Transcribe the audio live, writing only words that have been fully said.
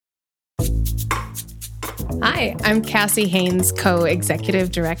Hi, I'm Cassie Haynes,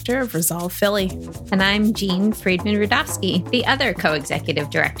 co-executive director of Resolve Philly. And I'm Jean Friedman-Rudofsky, the other co-executive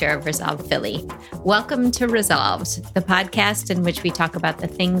director of Resolve Philly. Welcome to Resolved, the podcast in which we talk about the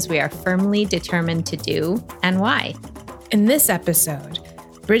things we are firmly determined to do and why. In this episode,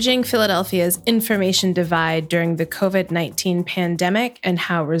 bridging Philadelphia's information divide during the COVID-19 pandemic and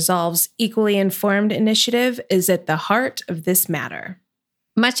how Resolve's Equally Informed initiative is at the heart of this matter.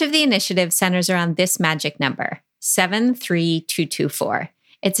 Much of the initiative centers around this magic number, 73224.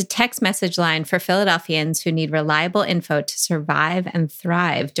 It's a text message line for Philadelphians who need reliable info to survive and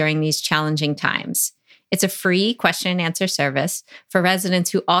thrive during these challenging times. It's a free question and answer service for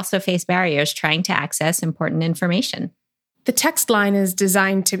residents who also face barriers trying to access important information. The text line is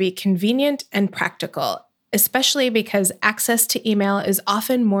designed to be convenient and practical, especially because access to email is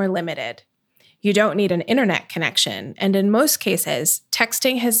often more limited. You don't need an internet connection, and in most cases,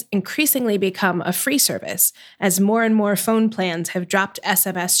 texting has increasingly become a free service as more and more phone plans have dropped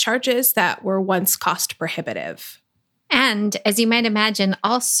SMS charges that were once cost prohibitive. And as you might imagine,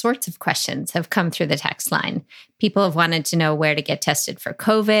 all sorts of questions have come through the text line. People have wanted to know where to get tested for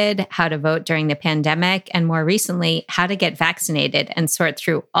COVID, how to vote during the pandemic, and more recently, how to get vaccinated and sort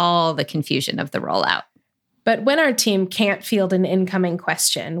through all the confusion of the rollout. But when our team can't field an incoming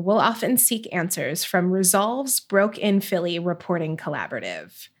question, we'll often seek answers from Resolve's Broke in Philly reporting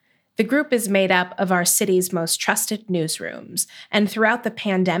collaborative. The group is made up of our city's most trusted newsrooms, and throughout the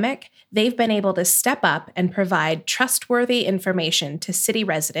pandemic, they've been able to step up and provide trustworthy information to city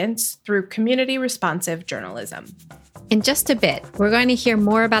residents through community-responsive journalism. In just a bit, we're going to hear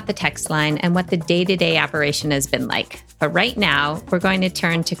more about the text line and what the day-to-day operation has been like. But right now, we're going to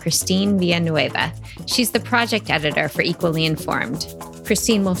turn to Christine Villanueva. She's the project editor for Equally Informed.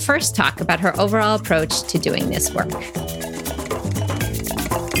 Christine will first talk about her overall approach to doing this work.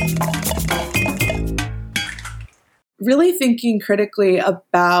 Really thinking critically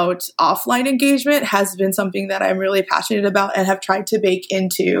about offline engagement has been something that I'm really passionate about and have tried to bake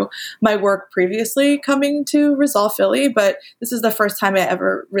into my work previously coming to Resolve Philly, but this is the first time I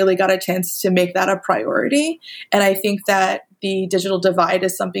ever really got a chance to make that a priority. And I think that the digital divide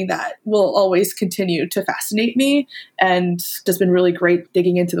is something that will always continue to fascinate me and just been really great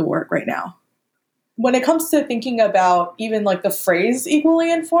digging into the work right now. When it comes to thinking about even like the phrase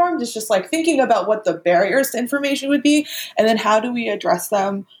equally informed, it's just like thinking about what the barriers to information would be, and then how do we address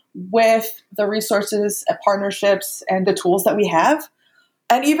them with the resources and partnerships and the tools that we have.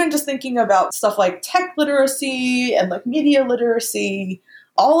 And even just thinking about stuff like tech literacy and like media literacy,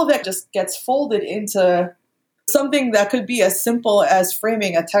 all of that just gets folded into something that could be as simple as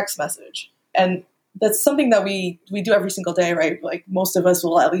framing a text message. And that's something that we do every single day, right? Like most of us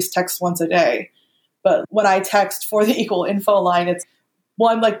will at least text once a day. But when I text for the Equal Info line, it's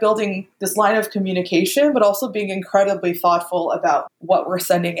one, like building this line of communication, but also being incredibly thoughtful about what we're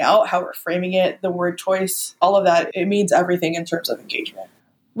sending out, how we're framing it, the word choice, all of that. It means everything in terms of engagement.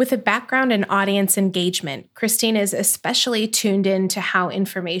 With a background in audience engagement, Christine is especially tuned in to how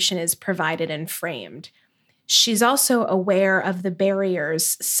information is provided and framed. She's also aware of the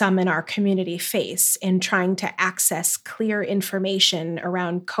barriers some in our community face in trying to access clear information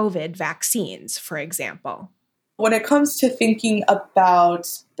around COVID vaccines, for example. When it comes to thinking about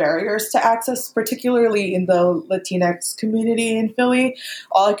barriers to access, particularly in the Latinx community in Philly,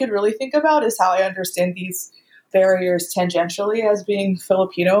 all I could really think about is how I understand these barriers tangentially as being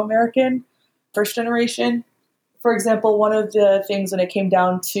Filipino American, first generation. For example, one of the things when it came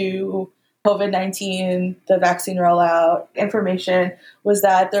down to COVID-19, the vaccine rollout information, was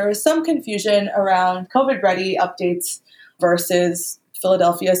that there was some confusion around COVID-ready updates versus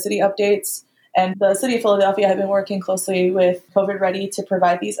Philadelphia city updates. And the city of Philadelphia had been working closely with COVID-ready to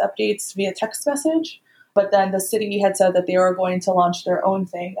provide these updates via text message. But then the city had said that they were going to launch their own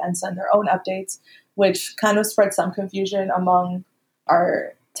thing and send their own updates, which kind of spread some confusion among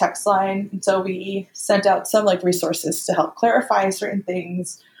our text line. And so we sent out some like resources to help clarify certain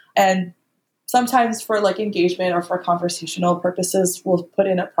things. And sometimes for like engagement or for conversational purposes, we'll put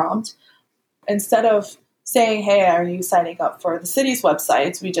in a prompt. Instead of saying, hey, are you signing up for the city's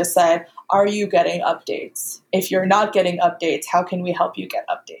websites? We just said, are you getting updates? If you're not getting updates, how can we help you get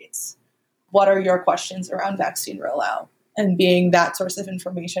updates? What are your questions around vaccine rollout? And being that source of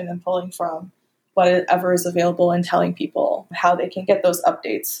information and pulling from whatever is available and telling people how they can get those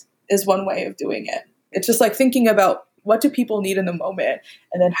updates is one way of doing it. It's just like thinking about what do people need in the moment?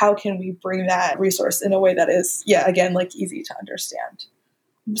 And then how can we bring that resource in a way that is, again, like easy to understand?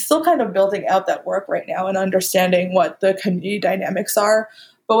 I'm still kind of building out that work right now and understanding what the community dynamics are.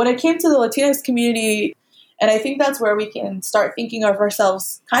 But when it came to the Latinx community And I think that's where we can start thinking of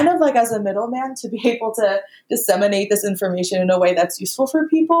ourselves kind of like as a middleman to be able to disseminate this information in a way that's useful for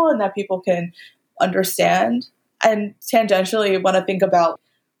people and that people can understand. And tangentially want to think about,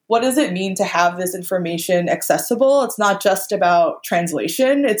 what does it mean to have this information accessible? It's not just about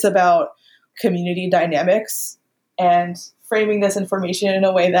translation, it's about community dynamics and framing this information in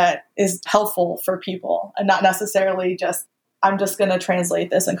a way that is helpful for people and not necessarily just, I'm just going to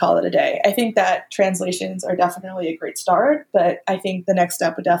translate this and call it a day. I think that translations are definitely a great start, but I think the next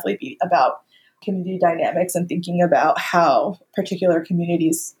step would definitely be about community dynamics and thinking about how particular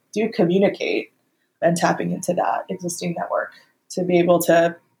communities do communicate and tapping into that existing network to be able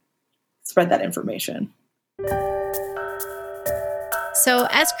to spread that information. So,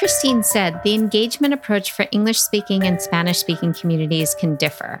 as Christine said, the engagement approach for English-speaking and Spanish-speaking communities can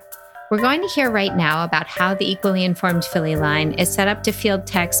differ. We're going to hear right now about how the Equally Informed Philly line is set up to field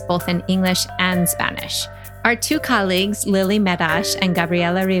text both in English and Spanish. Our two colleagues, Lily Medash and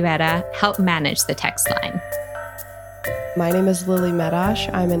Gabriela Rivera, help manage the text line. My name is Lily Medash.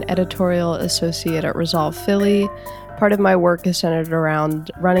 I'm an editorial associate at Resolve Philly. Part of my work is centered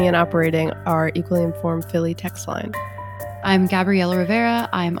around running and operating our Equally Informed Philly text line. I'm Gabriela Rivera.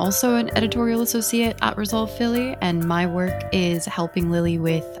 I'm also an editorial associate at Resolve Philly, and my work is helping Lily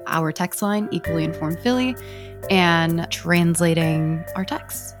with our text line, Equally Informed Philly, and translating our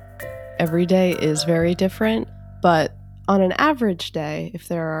texts. Every day is very different, but on an average day, if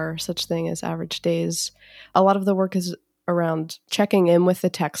there are such thing as average days, a lot of the work is around checking in with the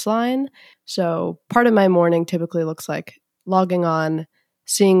text line. So part of my morning typically looks like logging on,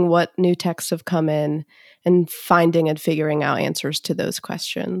 seeing what new texts have come in, and finding and figuring out answers to those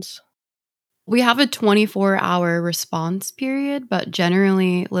questions. We have a 24-hour response period, but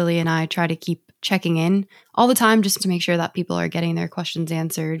generally Lily and I try to keep checking in all the time just to make sure that people are getting their questions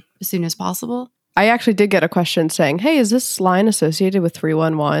answered as soon as possible. I actually did get a question saying, hey, is this line associated with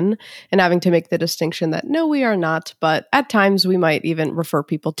 311? And having to make the distinction that no, we are not, but at times we might even refer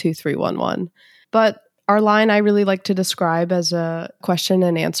people to 311. But our line I really like to describe as a question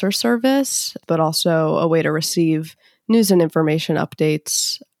and answer service, but also a way to receive news and information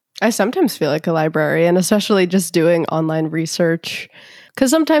updates. I sometimes feel like a librarian, especially just doing online research, because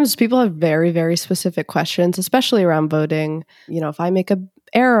sometimes people have very, very specific questions, especially around voting. You know, if I make an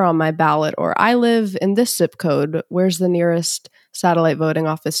error on my ballot or I live in this zip code, where's the nearest satellite voting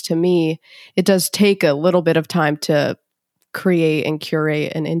office to me? It does take a little bit of time to create and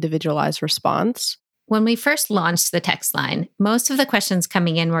curate an individualized response. When we first launched the text line, most of the questions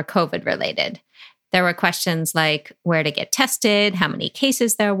coming in were COVID related. There were questions like where to get tested, how many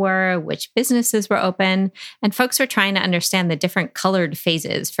cases there were, which businesses were open, and folks were trying to understand the different colored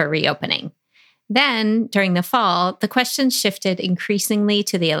phases for reopening. Then, during the fall, the questions shifted increasingly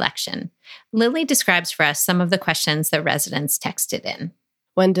to the election. Lily describes for us some of the questions that residents texted in.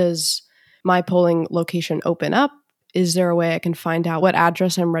 When does my polling location open up? Is there a way I can find out what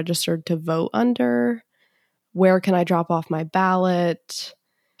address I'm registered to vote under? Where can I drop off my ballot?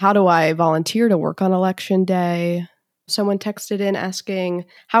 How do I volunteer to work on election day? Someone texted in asking,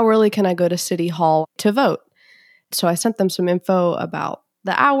 how early can I go to City Hall to vote? So I sent them some info about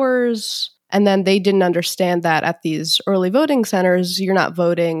the hours, and then they didn't understand that at these early voting centers, you're not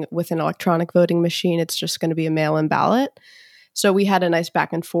voting with an electronic voting machine. It's just going to be a mail-in ballot. So we had a nice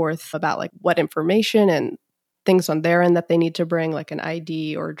back and forth about like what information and things on their end that they need to bring, like an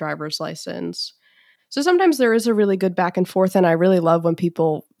ID or a driver's license. So sometimes there is a really good back and forth, and I really love when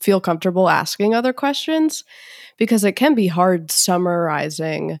people feel comfortable asking other questions because it can be hard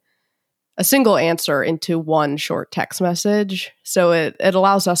summarizing a single answer into one short text message. So it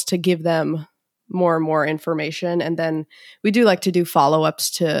allows us to give them more and more information. And then we do like to do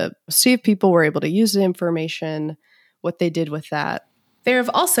follow-ups to see if people were able to use the information, what they did with that. There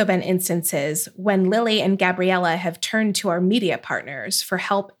have also been instances when Lily and Gabriela have turned to our media partners for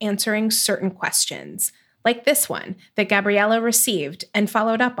help answering certain questions, like this one that Gabriela received and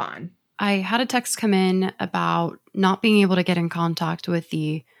followed up on. I had a text come in about not being able to get in contact with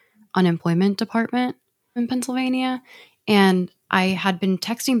the unemployment department in Pennsylvania, and I had been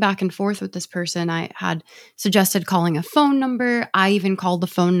texting back and forth with this person. I had suggested calling a phone number. I even called the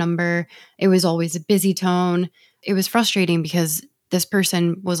phone number. It was always a busy tone. It was frustrating because this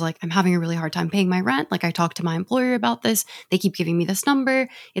person was like, I'm having a really hard time paying my rent. Like, I talked to my employer about this. They keep giving me this number.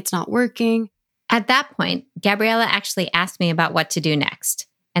 It's not working. At that point, Gabriela actually asked me about what to do next.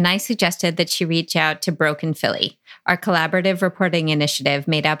 And I suggested that she reach out to Broken Philly, our collaborative reporting initiative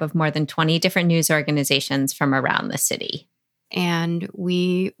made up of more than 20 different news organizations from around the city. And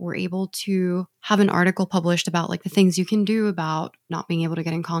we were able to have an article published about like the things you can do about not being able to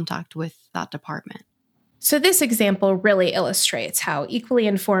get in contact with that department. So this example really illustrates how Equally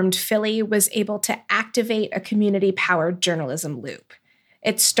Informed Philly was able to activate a community-powered journalism loop.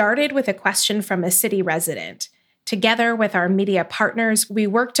 It started with a question from a city resident. Together with our media partners, we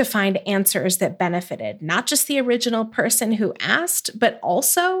worked to find answers that benefited not just the original person who asked, but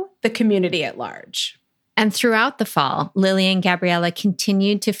also the community at large. And throughout the fall, Lily and Gabriella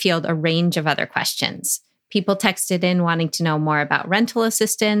continued to field a range of other questions. People texted in wanting to know more about rental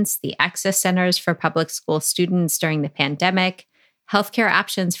assistance, the access centers for public school students during the pandemic, healthcare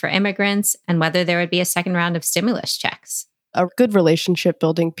options for immigrants, and whether there would be a second round of stimulus checks. A good relationship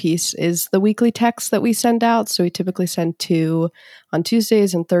building piece is the weekly text that we send out. So we typically send 2 on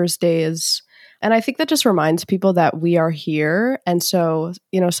Tuesdays and Thursdays. And I think that just reminds people that we are here. And so,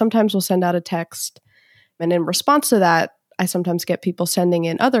 sometimes we'll send out a text. And in response to that, I sometimes get people sending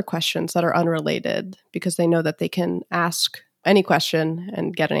in other questions that are unrelated because they know that they can ask any question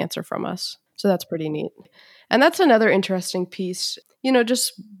and get an answer from us. So that's pretty neat. And that's another interesting piece,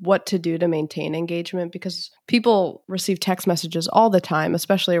 just what to do to maintain engagement, because people receive text messages all the time,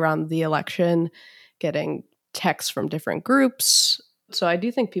 especially around the election, getting texts from different groups. So I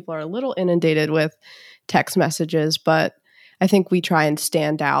do think people are a little inundated with text messages, but I think we try and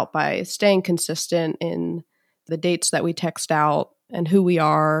stand out by staying consistent in the dates that we text out and who we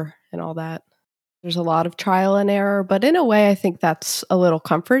are and all that. There's a lot of trial and error, but in a way, I think that's a little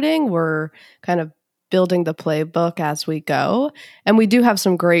comforting. We're kind of building the playbook as we go. And we do have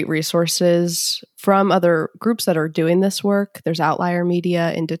some great resources from other groups that are doing this work. There's Outlier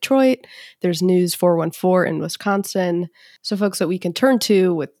Media in Detroit. There's News 414 in Wisconsin. So folks that we can turn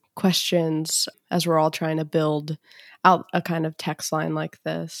to with questions as we're all trying to build out a kind of text line like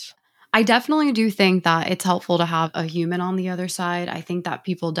this. I definitely do think that it's helpful to have a human on the other side. I think that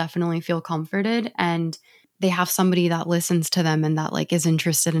people definitely feel comforted and they have somebody that listens to them and that is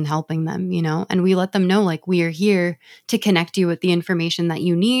interested in helping them, and we let them know we are here to connect you with the information that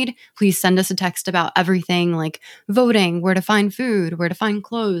you need. Please send us a text about everything, like voting, where to find food, where to find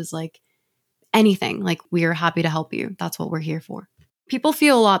clothes, anything. We are happy to help you. That's what we're here for. People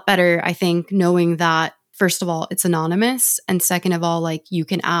feel a lot better, I think, knowing that, first of all, it's anonymous. And second of all, you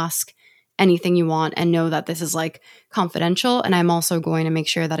can ask anything you want and know that this is confidential. And I'm also going to make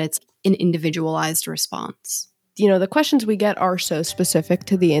sure that it's an individualized response. The questions we get are so specific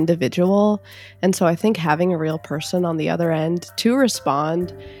to the individual. And so I think having a real person on the other end to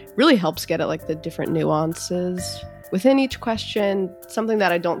respond really helps get at the different nuances within each question, something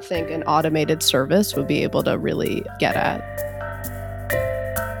that I don't think an automated service would be able to really get at.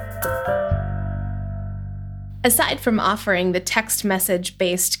 Aside from offering the text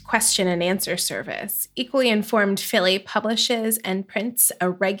message-based question and answer service, Equally Informed Philly publishes and prints a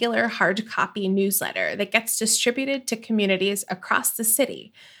regular hard copy newsletter that gets distributed to communities across the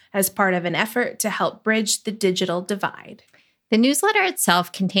city as part of an effort to help bridge the digital divide. The newsletter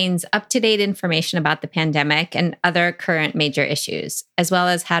itself contains up-to-date information about the pandemic and other current major issues, as well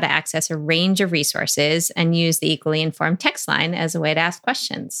as how to access a range of resources and use the Equally Informed text line as a way to ask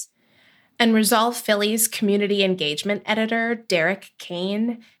questions. And Resolve Philly's community engagement editor, Derek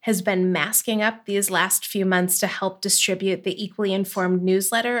Kane, has been masking up these last few months to help distribute the Equally Informed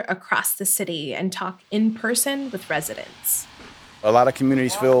newsletter across the city and talk in person with residents. A lot of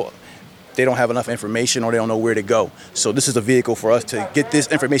communities feel they don't have enough information or they don't know where to go. So this is a vehicle for us to get this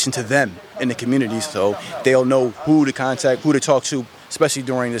information to them in the communities so they'll know who to contact, who to talk to, especially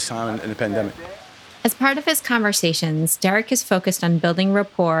during this time in the pandemic. As part of his conversations, Derek is focused on building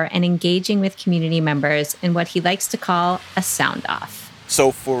rapport and engaging with community members in what he likes to call a sound-off.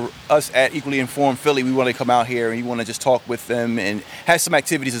 So for us at Equally Informed Philly, we want to come out here and we want to just talk with them and have some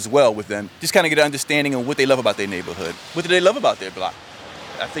activities as well with them. Just kind of get an understanding of what they love about their neighborhood. What do they love about their block?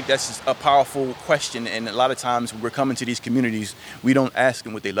 I think that's just a powerful question, and a lot of times when we're coming to these communities, we don't ask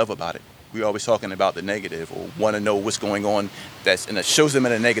them what they love about it. We're always talking about the negative or want to know what's going on and it shows them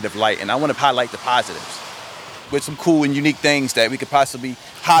in a negative light. And I want to highlight the positives with some cool and unique things that we could possibly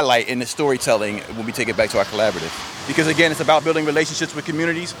highlight in the storytelling when we take it back to our collaborative. Because again, it's about building relationships with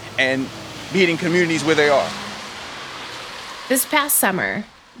communities and meeting communities where they are. This past summer,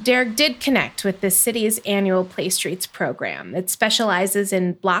 Derek did connect with the city's annual Play Streets program that specializes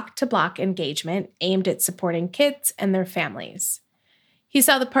in block-to-block engagement aimed at supporting kids and their families. He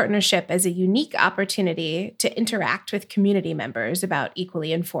saw the partnership as a unique opportunity to interact with community members about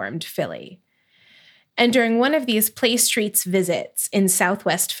Equally Informed Philly. And during one of these Play Streets visits in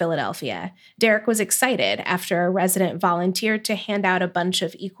Southwest Philadelphia, Derek was excited after a resident volunteered to hand out a bunch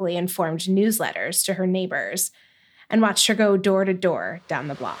of Equally Informed newsletters to her neighbors and watched her go door to door down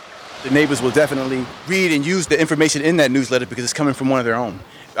the block. The neighbors will definitely read and use the information in that newsletter because it's coming from one of their own.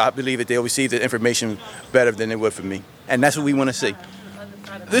 I believe that they'll receive the information better than they would from me. And that's what we want to see.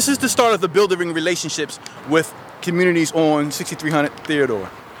 This is the start of the building relationships with communities on 6300 Theodore.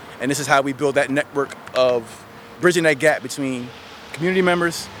 And this is how we build that network of bridging that gap between community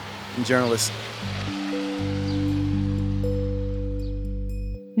members and journalists.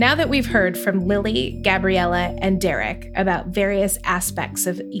 Now that we've heard from Lily, Gabriella, and Derek about various aspects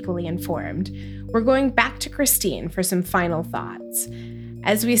of Equally Informed, we're going back to Christine for some final thoughts.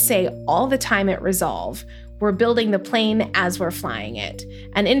 As we say all the time at Resolve, we're building the plane as we're flying it.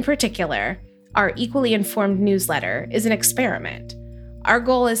 And in particular, our Equally Informed newsletter is an experiment. Our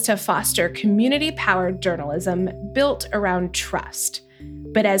goal is to foster community-powered journalism built around trust.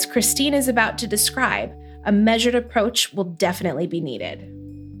 But as Christine is about to describe, a measured approach will definitely be needed.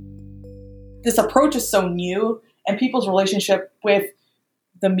 This approach is so new, and people's relationship with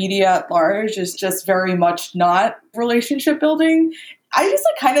the media at large is just very much not relationship building. I just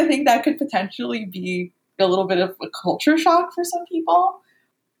kind of think that could potentially be a little bit of a culture shock for some people.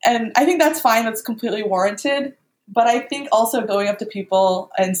 And I think that's fine. That's completely warranted. But I think also going up to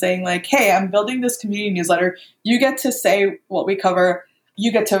people and saying like, hey, I'm building this community newsletter. You get to say what we cover.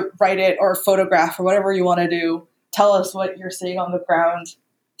 You get to write it or photograph or whatever you want to do. Tell us what you're seeing on the ground,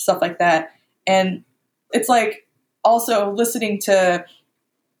 stuff like that. And it's like also listening to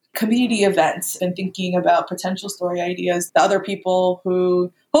community events and thinking about potential story ideas. The other people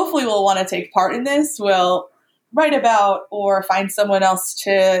who hopefully will want to take part in this will write about or find someone else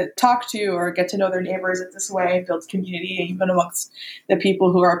to talk to or get to know their neighbors in this way and build community even amongst the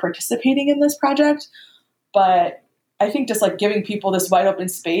people who are participating in this project. But I think just like giving people this wide open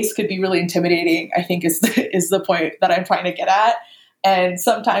space could be really intimidating, I think is the point that I'm trying to get at. And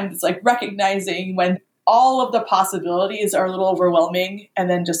sometimes it's like recognizing when all of the possibilities are a little overwhelming and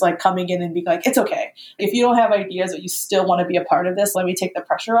then just like coming in and being like, it's okay. If you don't have ideas but you still want to be a part of this, let me take the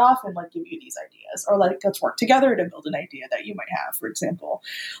pressure off and like give you these ideas. Or like, let's work together to build an idea that you might have, for example.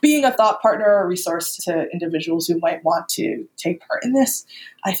 Being a thought partner or resource to individuals who might want to take part in this,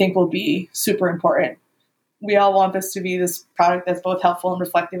 I think will be super important. We all want this to be this product that's both helpful and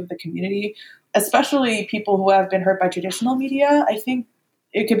reflective of the community, especially people who have been hurt by traditional media. I think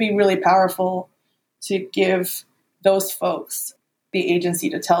it could be really powerful to give those folks the agency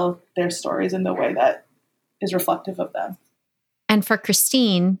to tell their stories in the way that is reflective of them. And for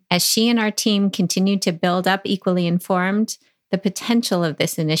Christine, as she and our team continue to build up Equally Informed, the potential of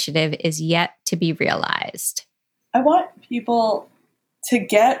this initiative is yet to be realized. I want people to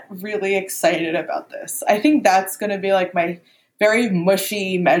get really excited about this. I think that's going to be like my very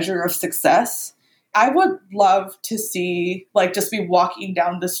mushy measure of success. I would love to see like just be walking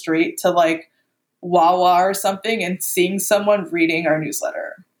down the street to like Wawa or something and seeing someone reading our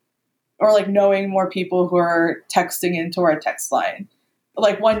newsletter, or like knowing more people who are texting into our text line.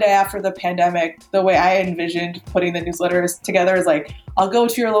 Like one day after the pandemic, the way I envisioned putting the newsletters together is like, I'll go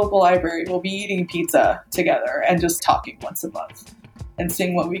to your local library, we'll be eating pizza together and just talking once a month and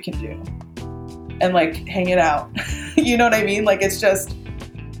seeing what we can do and like hanging out. You know what I mean? Like, it's just,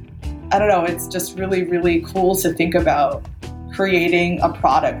 I don't know, it's just really, really cool to think about creating a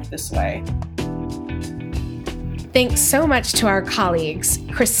product this way. Thanks so much to our colleagues,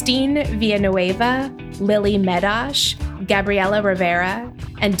 Christine Villanueva, Lily Medosh, Gabriella Rivera,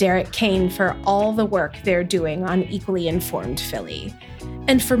 and Derek Kane for all the work they're doing on Equally Informed Philly.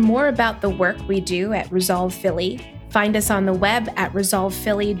 And for more about the work we do at Resolve Philly, find us on the web at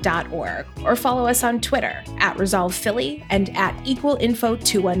resolvephilly.org or follow us on Twitter at Resolve Philly and at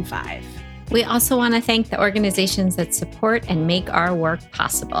EqualInfo215. We also want to thank the organizations that support and make our work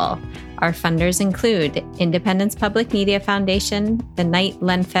possible. Our funders include Independence Public Media Foundation, the Knight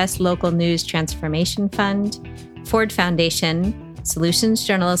Lenfest Local News Transformation Fund, Ford Foundation, Solutions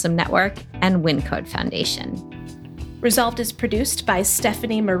Journalism Network, and WinCode Foundation. Resolved is produced by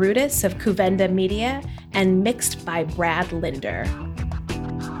Stephanie Marudis of Cuvenda Media and mixed by Brad Linder.